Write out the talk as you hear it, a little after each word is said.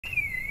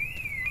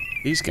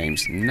These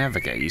games never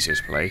get easier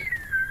to play.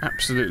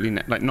 Absolutely,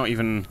 like, not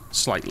even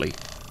slightly.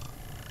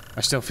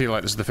 I still feel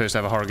like this is the first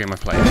ever horror game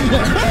I've played.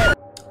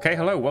 Okay,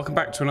 hello, welcome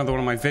back to another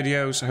one of my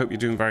videos. I hope you're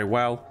doing very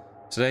well.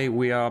 Today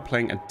we are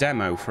playing a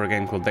demo for a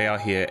game called They Are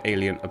Here,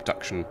 Alien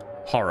Abduction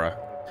Horror.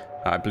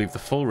 I believe the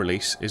full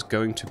release is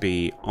going to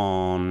be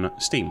on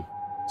Steam.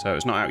 So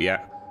it's not out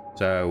yet.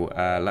 So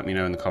let me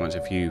know in the comments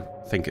if you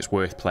think it's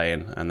worth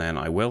playing, and then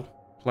I will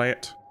play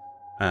it.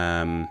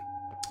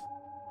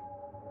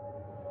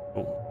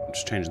 Oh, I'm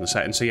just changing the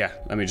settings. So yeah,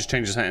 let me just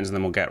change the settings and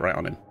then we'll get right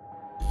on in.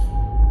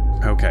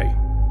 Okay,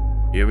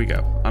 here we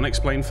go.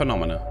 Unexplained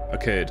phenomena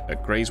occurred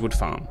at Grayswood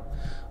Farm.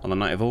 On the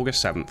night of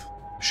August 7th,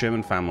 the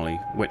Sherman family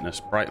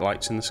witnessed bright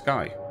lights in the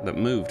sky that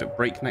moved at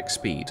breakneck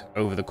speed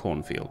over the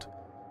cornfield.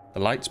 The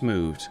lights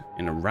moved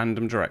in a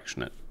random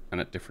direction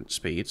and at different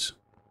speeds.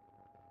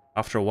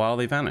 After a while,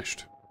 they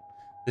vanished.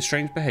 This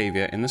strange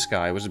behaviour in the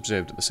sky was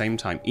observed at the same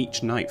time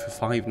each night for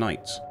 5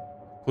 nights.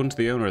 According to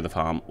the owner of the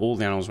farm, all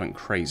the animals went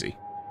crazy.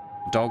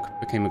 The dog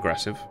became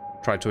aggressive,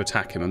 tried to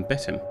attack him and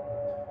bit him.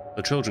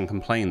 The children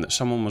complained that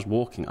someone was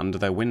walking under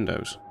their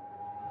windows.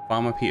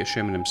 Farmer Peter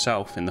Sherman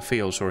himself in the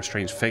field saw a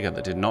strange figure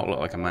that did not look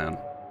like a man.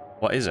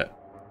 What is it?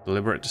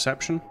 Deliberate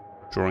deception?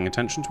 Drawing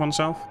attention to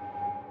oneself?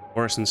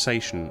 Or a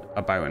sensation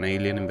about an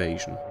alien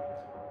invasion?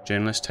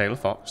 Journalist Taylor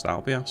Fox,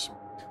 that'll be us,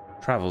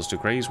 travels to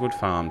Grayswood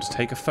Farm to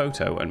take a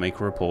photo and make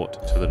a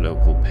report to the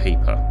local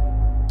paper.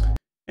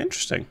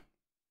 Interesting.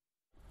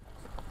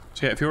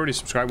 So yeah, if you're already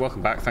subscribed,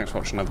 welcome back. Thanks for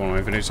watching another one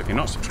of my videos. If you're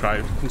not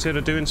subscribed,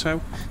 consider doing so.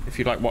 If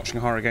you like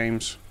watching horror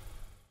games,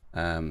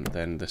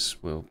 then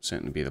this will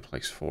certainly be the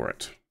place for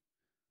it.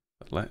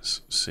 But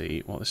let's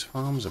see what this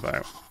farm's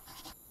about.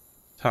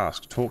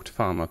 Task, talk to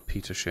farmer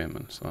Peter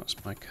Sherman. So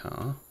that's my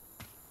car.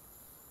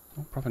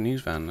 Oh, proper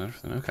news van and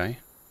everything. Okay.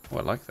 Oh,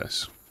 I like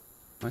this.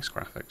 Nice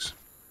graphics.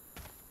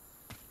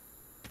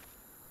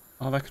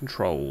 Are there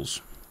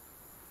controls?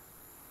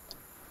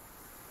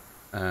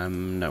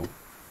 No.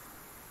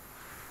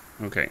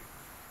 Okay.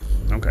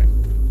 Okay.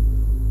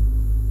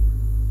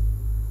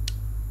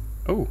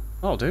 Oh,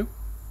 I'll do.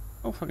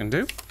 I'll fucking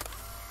do.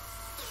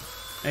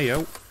 Hey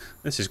yo.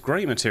 This is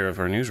great material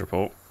for a news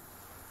report.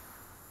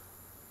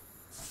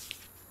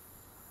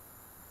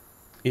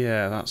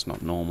 Yeah, that's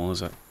not normal,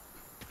 is it?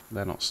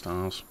 They're not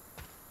stars.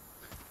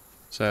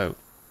 So,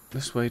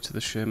 this way to the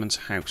Sherman's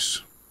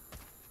house.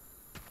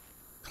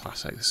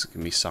 Classic. This is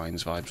gonna be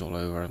Signs vibes all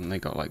over, and they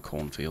got like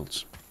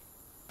cornfields.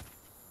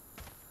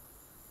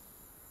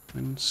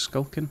 And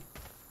skulking?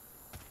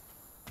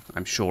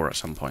 I'm sure at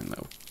some point,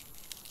 though,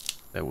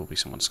 there will be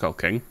someone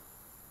skulking.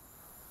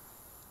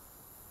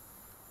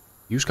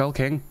 You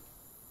skulking?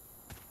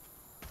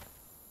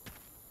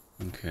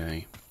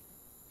 Okay.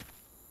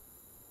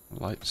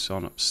 Lights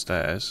on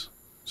upstairs.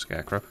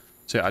 Scarecrow.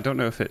 So I don't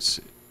know if it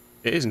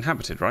is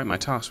inhabited, right? My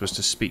task was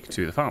to speak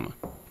to the farmer.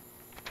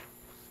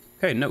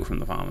 Okay, note from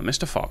the farmer.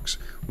 Mr. Fox,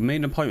 we made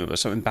an appointment, but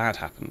something bad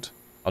happened.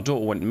 Our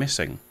daughter went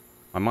missing.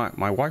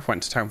 My wife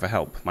went to town for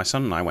help. My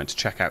son and I went to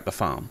check out the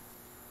farm.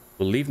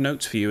 We'll leave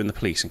notes for you and the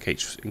police in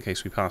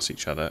case we pass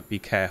each other. Be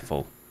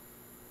careful.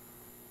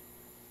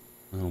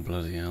 Oh,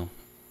 bloody hell.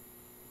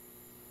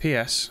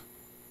 P.S.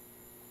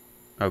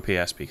 Oh,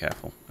 P.S. Be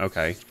careful.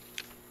 Okay.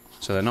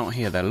 So they're not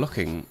here. They're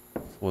looking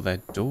for their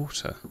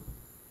daughter.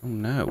 Oh,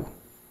 no.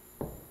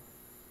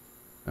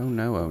 Oh,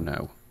 no, oh,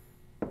 no.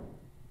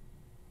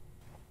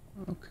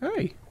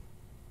 Okay.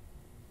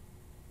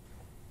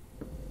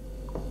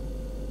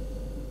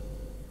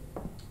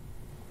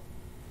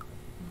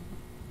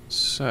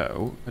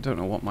 So, I don't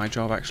know what my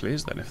job actually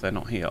is then if they're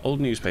not here.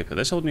 Old newspaper.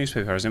 This old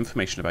newspaper has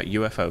information about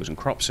UFOs and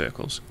crop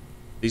circles.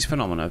 These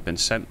phenomena have been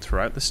sent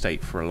throughout the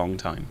state for a long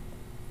time.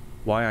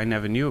 Why I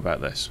never knew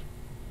about this?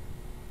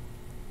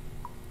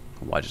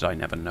 Why did I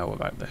never know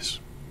about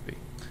this?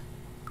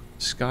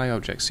 Sky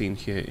object seen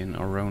here in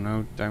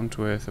Orono.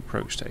 Down-to-earth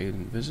approach to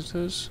alien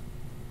visitors.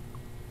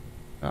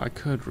 I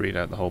could read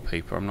out the whole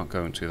paper. I'm not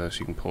going to though,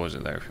 so you can pause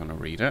it there if you want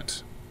to read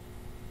it.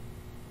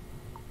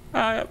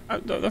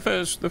 The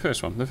first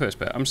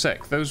bit. I'm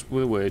sick. Those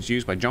were the words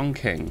used by John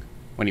King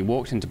when he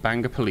walked into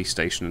Bangor Police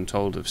Station and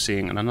told of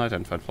seeing an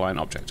unidentified flying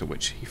object, at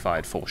which he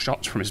fired 4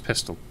 shots from his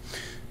pistol.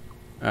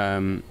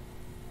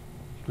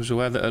 Was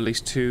aware that at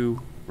least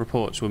 2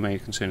 reports were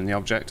made concerning the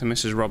object, and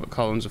Mrs. Robert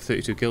Collins of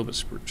 32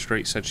 Gilbert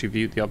Street said she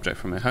viewed the object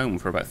from her home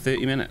for about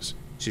 30 minutes.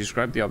 She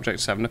described the object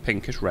as having a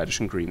pinkish, reddish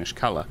and greenish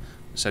colour,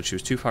 and said she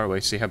was too far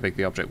away to see how big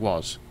the object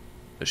was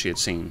that she had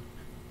seen.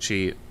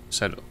 She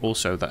said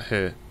also that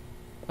her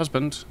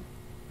husband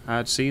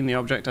had seen the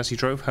object as he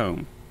drove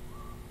home.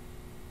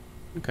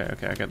 Okay,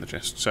 I get the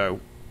gist. So,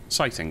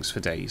 sightings for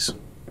days,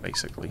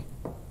 basically.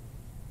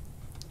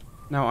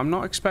 Now, I'm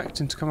not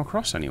expecting to come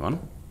across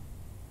anyone,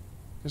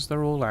 because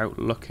they're all out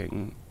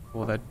looking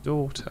for their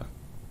daughter.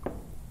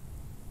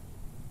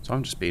 So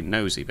I'm just being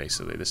nosy,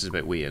 basically. This is a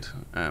bit weird.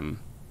 In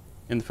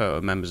the photo,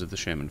 members of the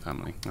Sherman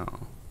family.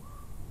 Oh.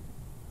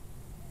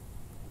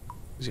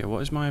 So yeah,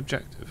 what is my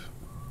objective?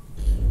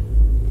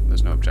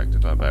 There's no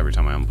objective, but every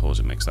time I unpause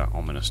it makes that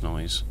ominous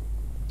noise.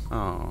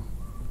 Oh.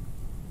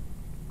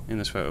 In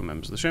this photo,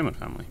 members of the Sherman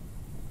family.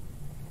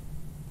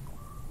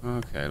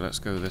 Okay, let's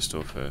go this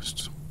door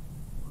first.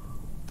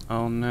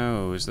 Oh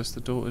no, is this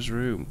the daughter's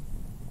room?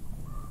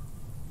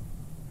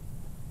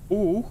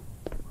 Ooh!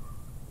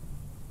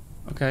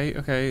 Okay,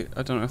 okay,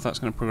 I don't know if that's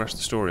going to progress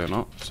the story or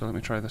not, so let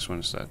me try this one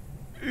instead.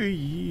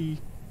 I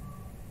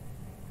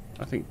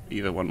think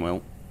either one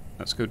will.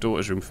 Let's go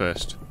daughter's room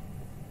first.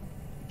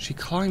 She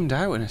climbed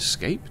out and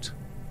escaped?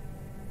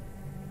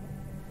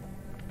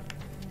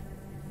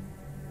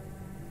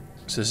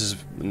 So this is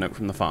a note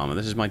from the farmer.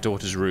 This is my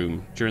daughter's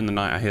room. During the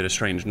night I heard a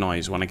strange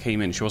noise. When I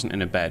came in, she wasn't in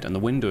her bed and the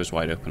window was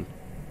wide open.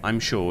 I'm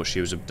sure she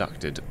was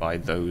abducted by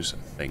those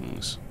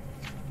things.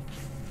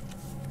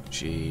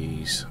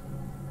 Jeez.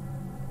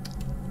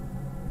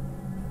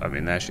 I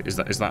mean, there she is.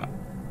 Is that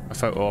a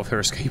photo of her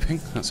escaping?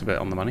 That's a bit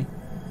on the money.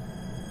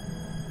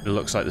 It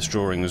looks like this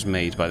drawing was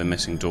made by the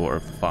missing daughter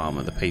of the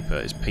farmer. The paper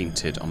is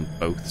painted on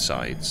both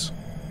sides.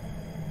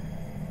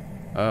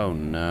 Oh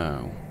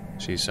no.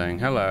 She's saying,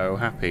 hello,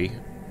 happy.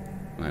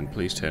 And then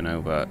please turn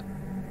over.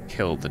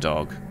 Killed the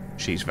dog.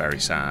 She's very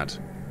sad.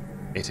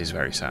 It is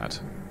very sad.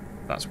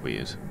 That's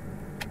weird.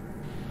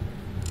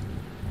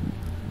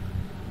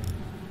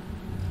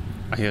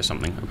 I hear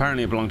something.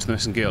 Apparently it belonged to the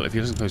missing girl. If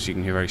you listen close, you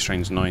can hear very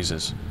strange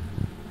noises.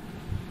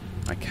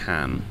 I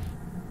can.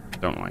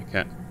 Don't like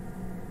it.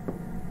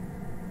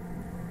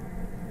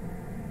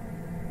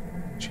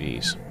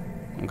 Jeez.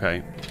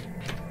 Okay.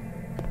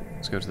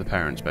 Let's go to the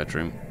parents'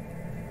 bedroom.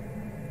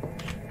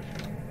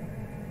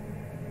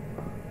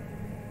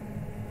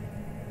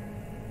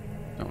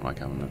 Don't like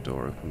having the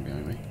door open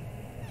behind me.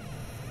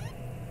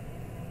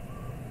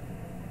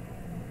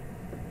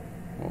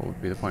 What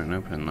would be the point in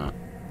opening that?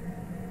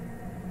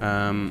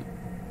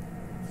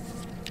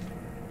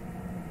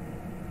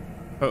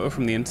 Photo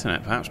from the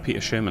internet. Perhaps Peter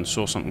Sherman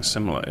saw something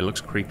similar. It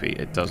looks creepy.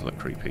 It does look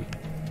creepy.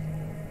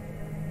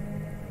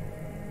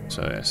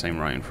 So yeah, same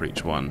writing for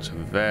each one. So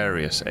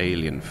various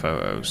alien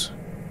photos.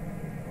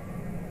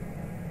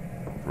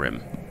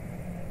 Grim.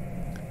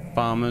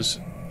 Farmer's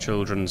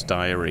Children's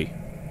Diary.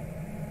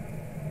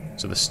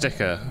 So the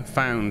sticker,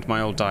 found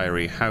my old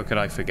diary. How could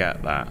I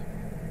forget that?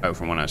 Oh,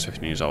 from when I was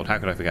 15 years old. How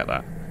could I forget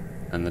that?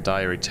 And the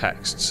diary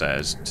text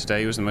says,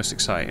 today was the most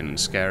exciting and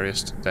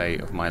scariest day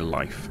of my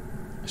life.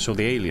 I saw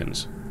the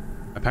aliens.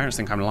 My parents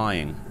think I'm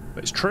lying,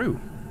 but it's true.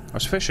 I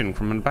was fishing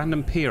from an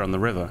abandoned pier on the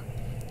river.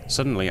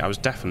 Suddenly, I was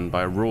deafened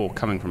by a roar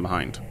coming from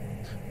behind.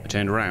 I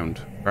turned around.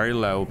 Very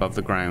low above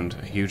the ground,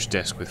 a huge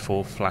disc with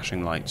 4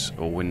 flashing lights,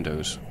 or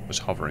windows, was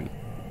hovering.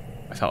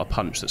 I felt a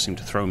punch that seemed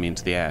to throw me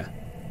into the air.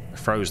 I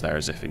froze there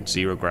as if in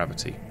zero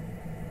gravity.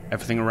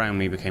 Everything around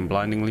me became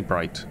blindingly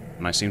bright,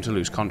 and I seemed to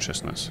lose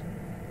consciousness.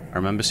 I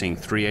remember seeing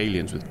 3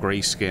 aliens with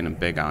grey skin and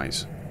big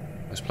eyes.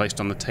 I was placed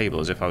on the table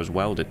as if I was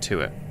welded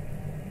to it.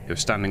 They were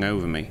standing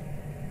over me.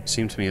 It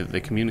seemed to me that they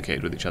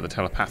communicated with each other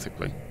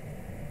telepathically.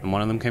 And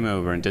one of them came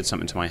over and did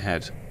something to my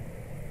head.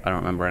 I don't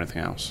remember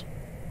anything else.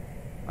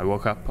 I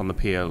woke up on the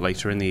pier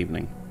later in the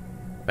evening.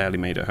 Barely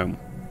made it home.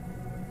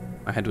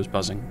 My head was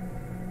buzzing,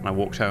 and I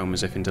walked home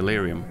as if in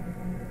delirium.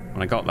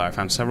 When I got there, I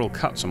found several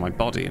cuts on my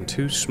body and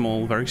 2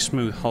 small, very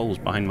smooth holes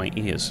behind my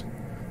ears.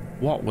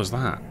 What was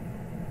that?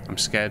 I'm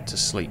scared to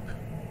sleep.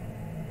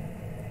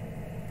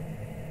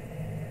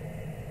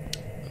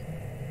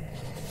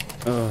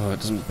 Oh, it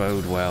doesn't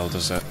bode well,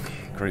 does it?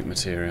 Great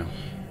material.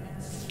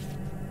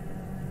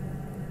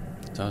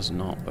 It does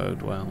not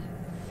bode well.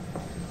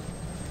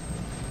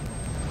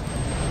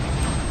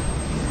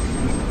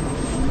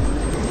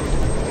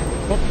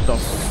 What the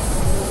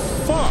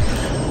fuck?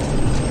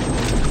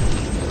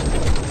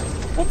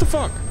 What the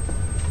fuck?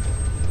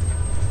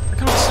 I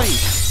can't see.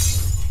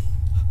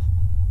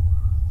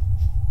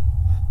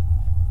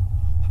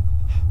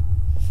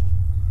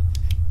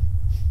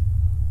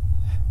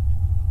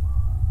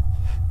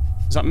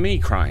 Is that me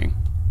crying?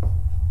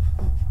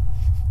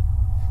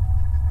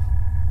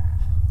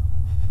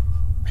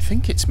 I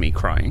think it's me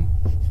crying.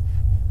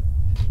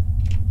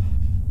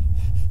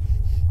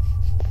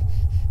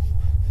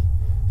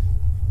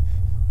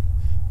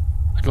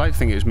 I'd like to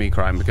think it was me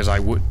crying because I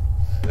would...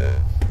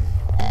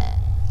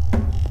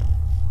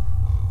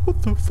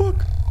 What the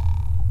fuck?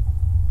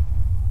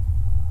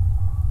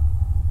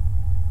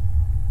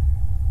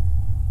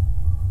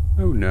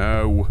 Oh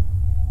no.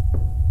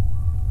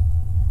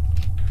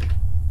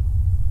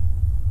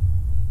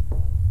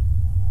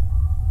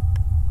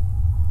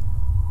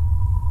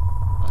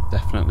 That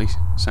definitely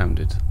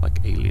sounded like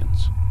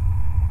aliens.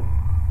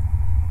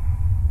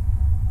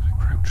 I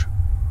crouch.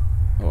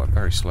 Oh, I'm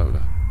very slow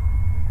there.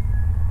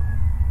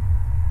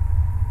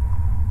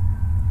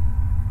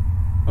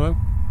 Hello?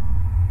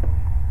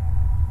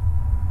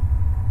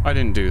 I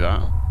didn't do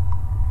that.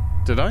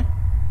 Did I?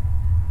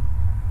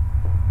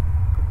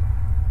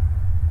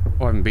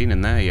 Oh, I haven't been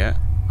in there yet.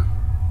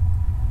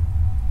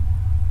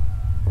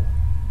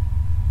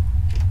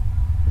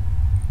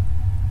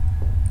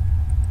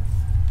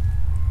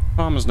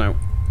 Farmer's note.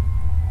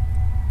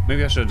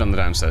 Maybe I should have done the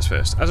downstairs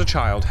first. As a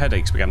child,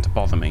 headaches began to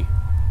bother me.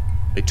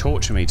 They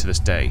torture me to this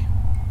day.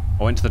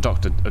 I went to the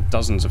doctor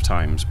dozens of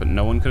times, but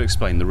no one could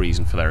explain the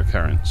reason for their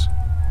occurrence.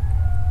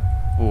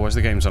 Oh, as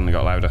the game suddenly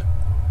got louder.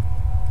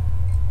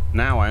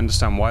 Now I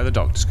understand why the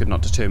doctors could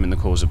not determine the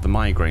cause of the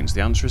migraines.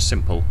 The answer is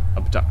simple.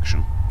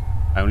 Abduction.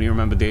 I only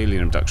remembered the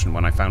alien abduction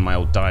when I found my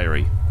old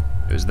diary.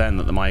 It was then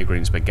that the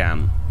migraines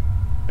began.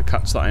 The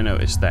cuts that I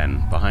noticed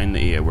then, behind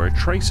the ear, were a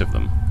trace of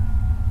them.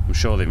 I'm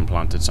sure they've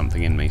implanted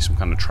something in me, some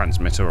kind of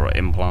transmitter or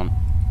implant.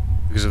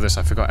 Because of this,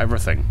 I forgot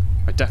everything.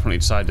 I definitely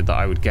decided that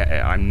I would get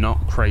it. I'm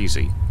not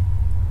crazy.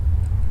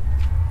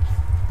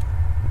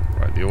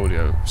 Right, the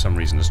audio, for some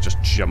reason, has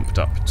just jumped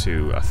up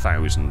to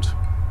 1,000.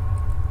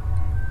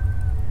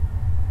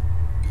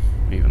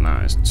 Even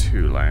that is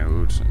too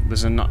loud.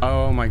 There's a...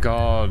 Oh my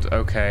god,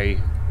 okay.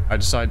 I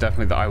decide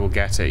definitely that I will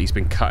get it. He's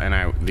been cutting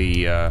out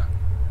the...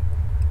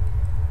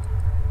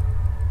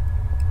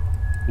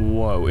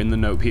 Whoa, in the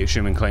note, Peter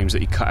Sherman claims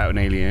that he cut out an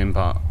alien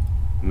implant.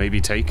 Maybe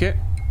take it?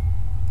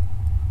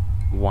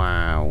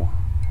 Wow.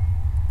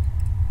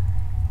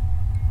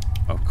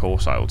 Of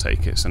course I will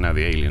take it, so now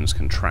the aliens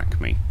can track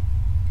me.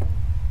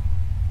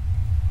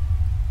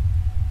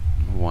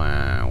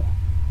 Wow.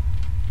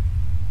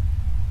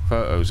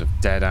 Photos of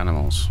dead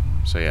animals.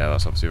 So yeah,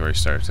 that's obviously a very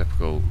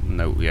stereotypical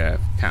note, yeah,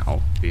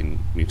 cattle being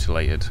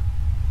mutilated.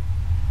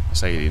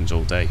 That's aliens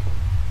all day.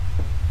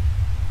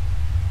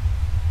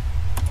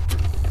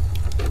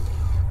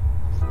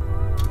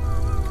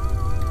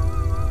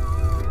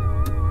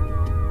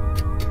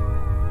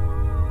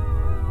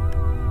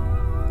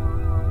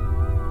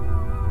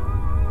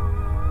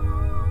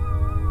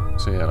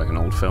 So yeah, like an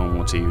old film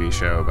or TV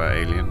show about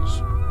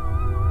aliens.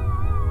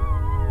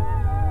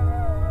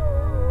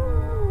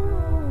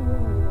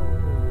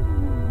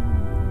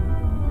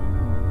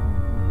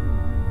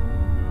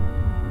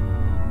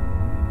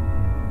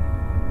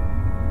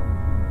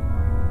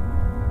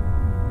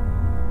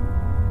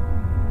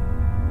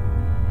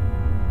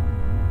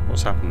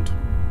 What's happened?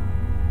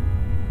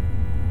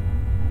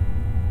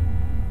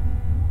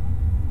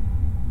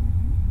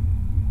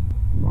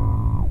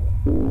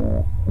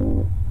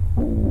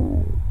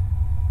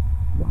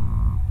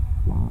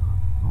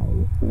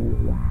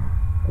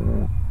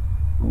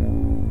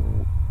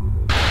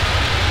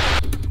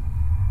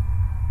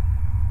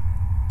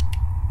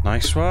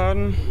 Nice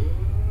one.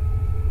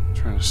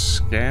 Trying to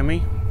scare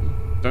me.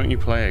 Don't you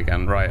play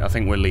again? Right, I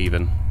think we're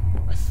leaving.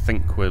 I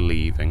think we're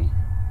leaving.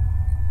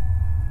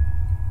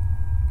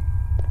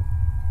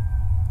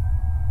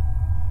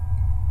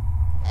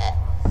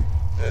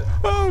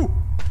 Oh!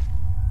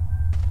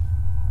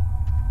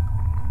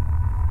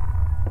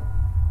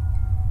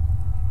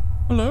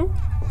 Hello?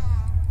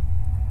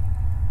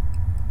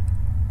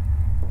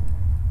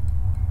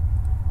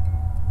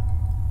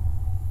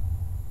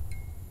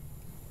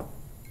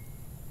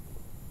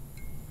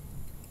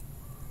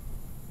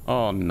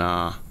 Oh,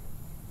 nah.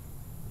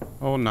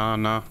 Oh, nah,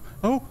 nah.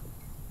 Oh!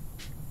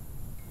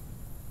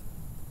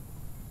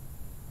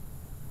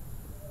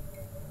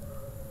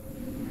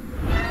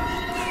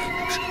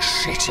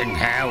 Shitting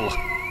hell!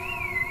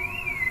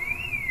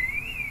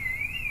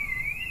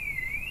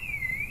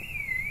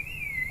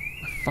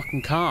 My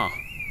fucking car.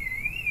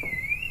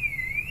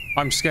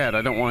 I'm scared,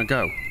 I don't want to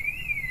go.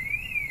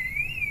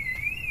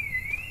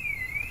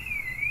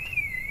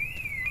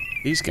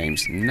 These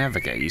games never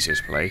get easier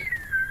to play.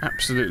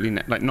 Absolutely,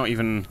 like, not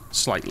even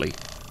slightly.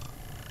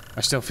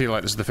 I still feel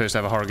like this is the first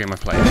ever horror game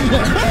I've played.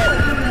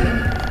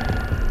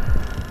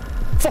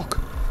 Fuck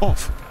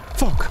off!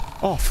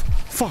 Fuck off!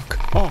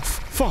 Fuck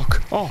off!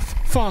 Fuck off!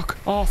 Fuck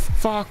off!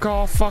 Fuck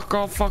off!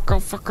 Fuck off! Fuck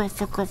off! Fuck off! Fuck off!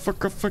 Fuck off!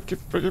 Fuck off!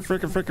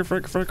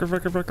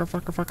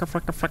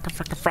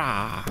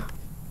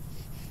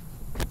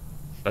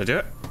 Did I do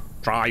it?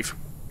 Drive.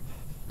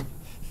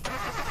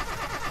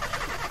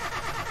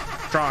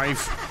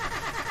 Drive.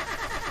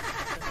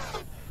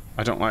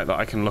 I don't like that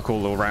I can look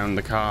all around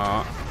the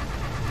car.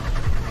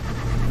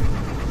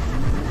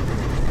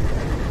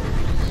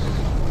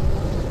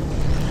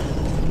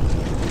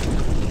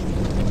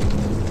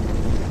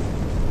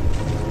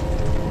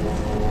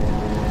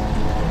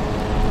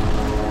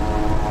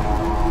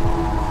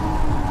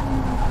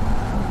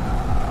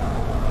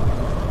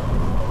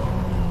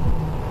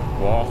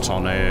 What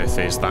on earth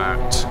is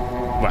that?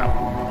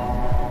 Well...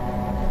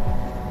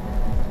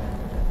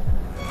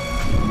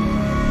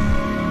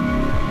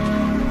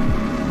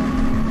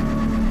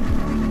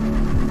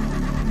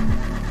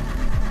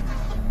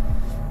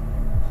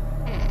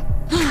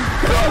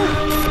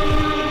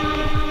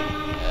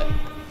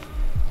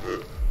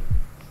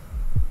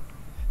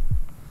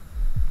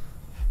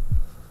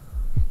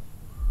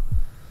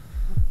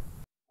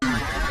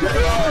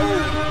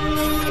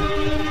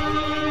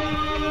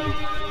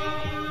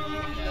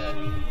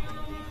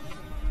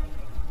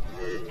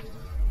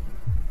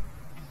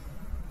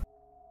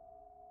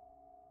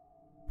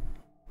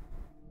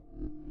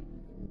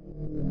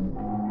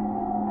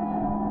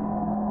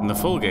 In the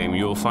full game,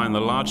 you will find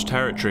the large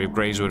territory of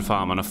Grayswood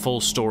Farm and a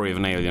full story of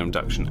an alien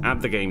abduction.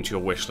 Add the game to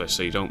your wishlist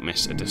so you don't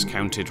miss a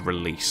discounted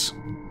release.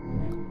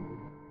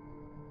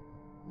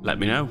 Let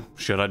me know.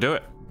 Should I do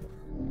it?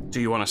 Do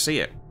you want to see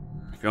it?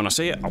 If you want to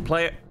see it, I'll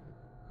play it.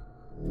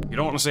 If you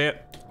don't want to see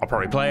it, I'll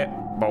probably play it,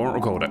 but I won't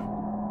record it.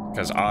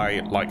 Because I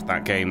like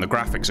that game. The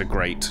graphics are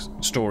great.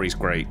 The story's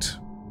great.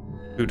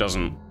 Who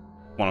doesn't?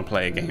 want to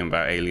play a game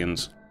about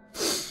aliens.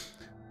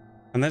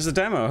 And there's the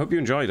demo. I hope you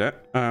enjoyed it.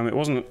 It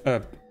wasn't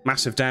a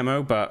massive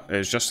demo, but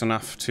it's just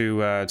enough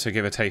to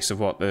give a taste of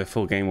what the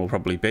full game will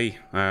probably be.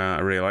 I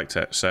really liked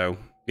it. So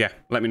yeah,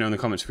 let me know in the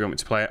comments if you want me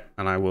to play it,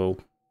 and I will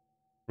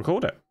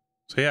record it.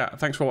 So yeah,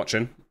 thanks for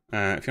watching.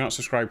 If you're not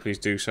subscribed, please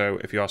do so.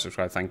 If you are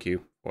subscribed, thank you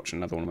for watching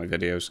another one of my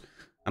videos.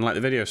 And like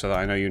the video so that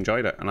I know you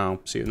enjoyed it, and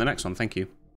I'll see you in the next one. Thank you.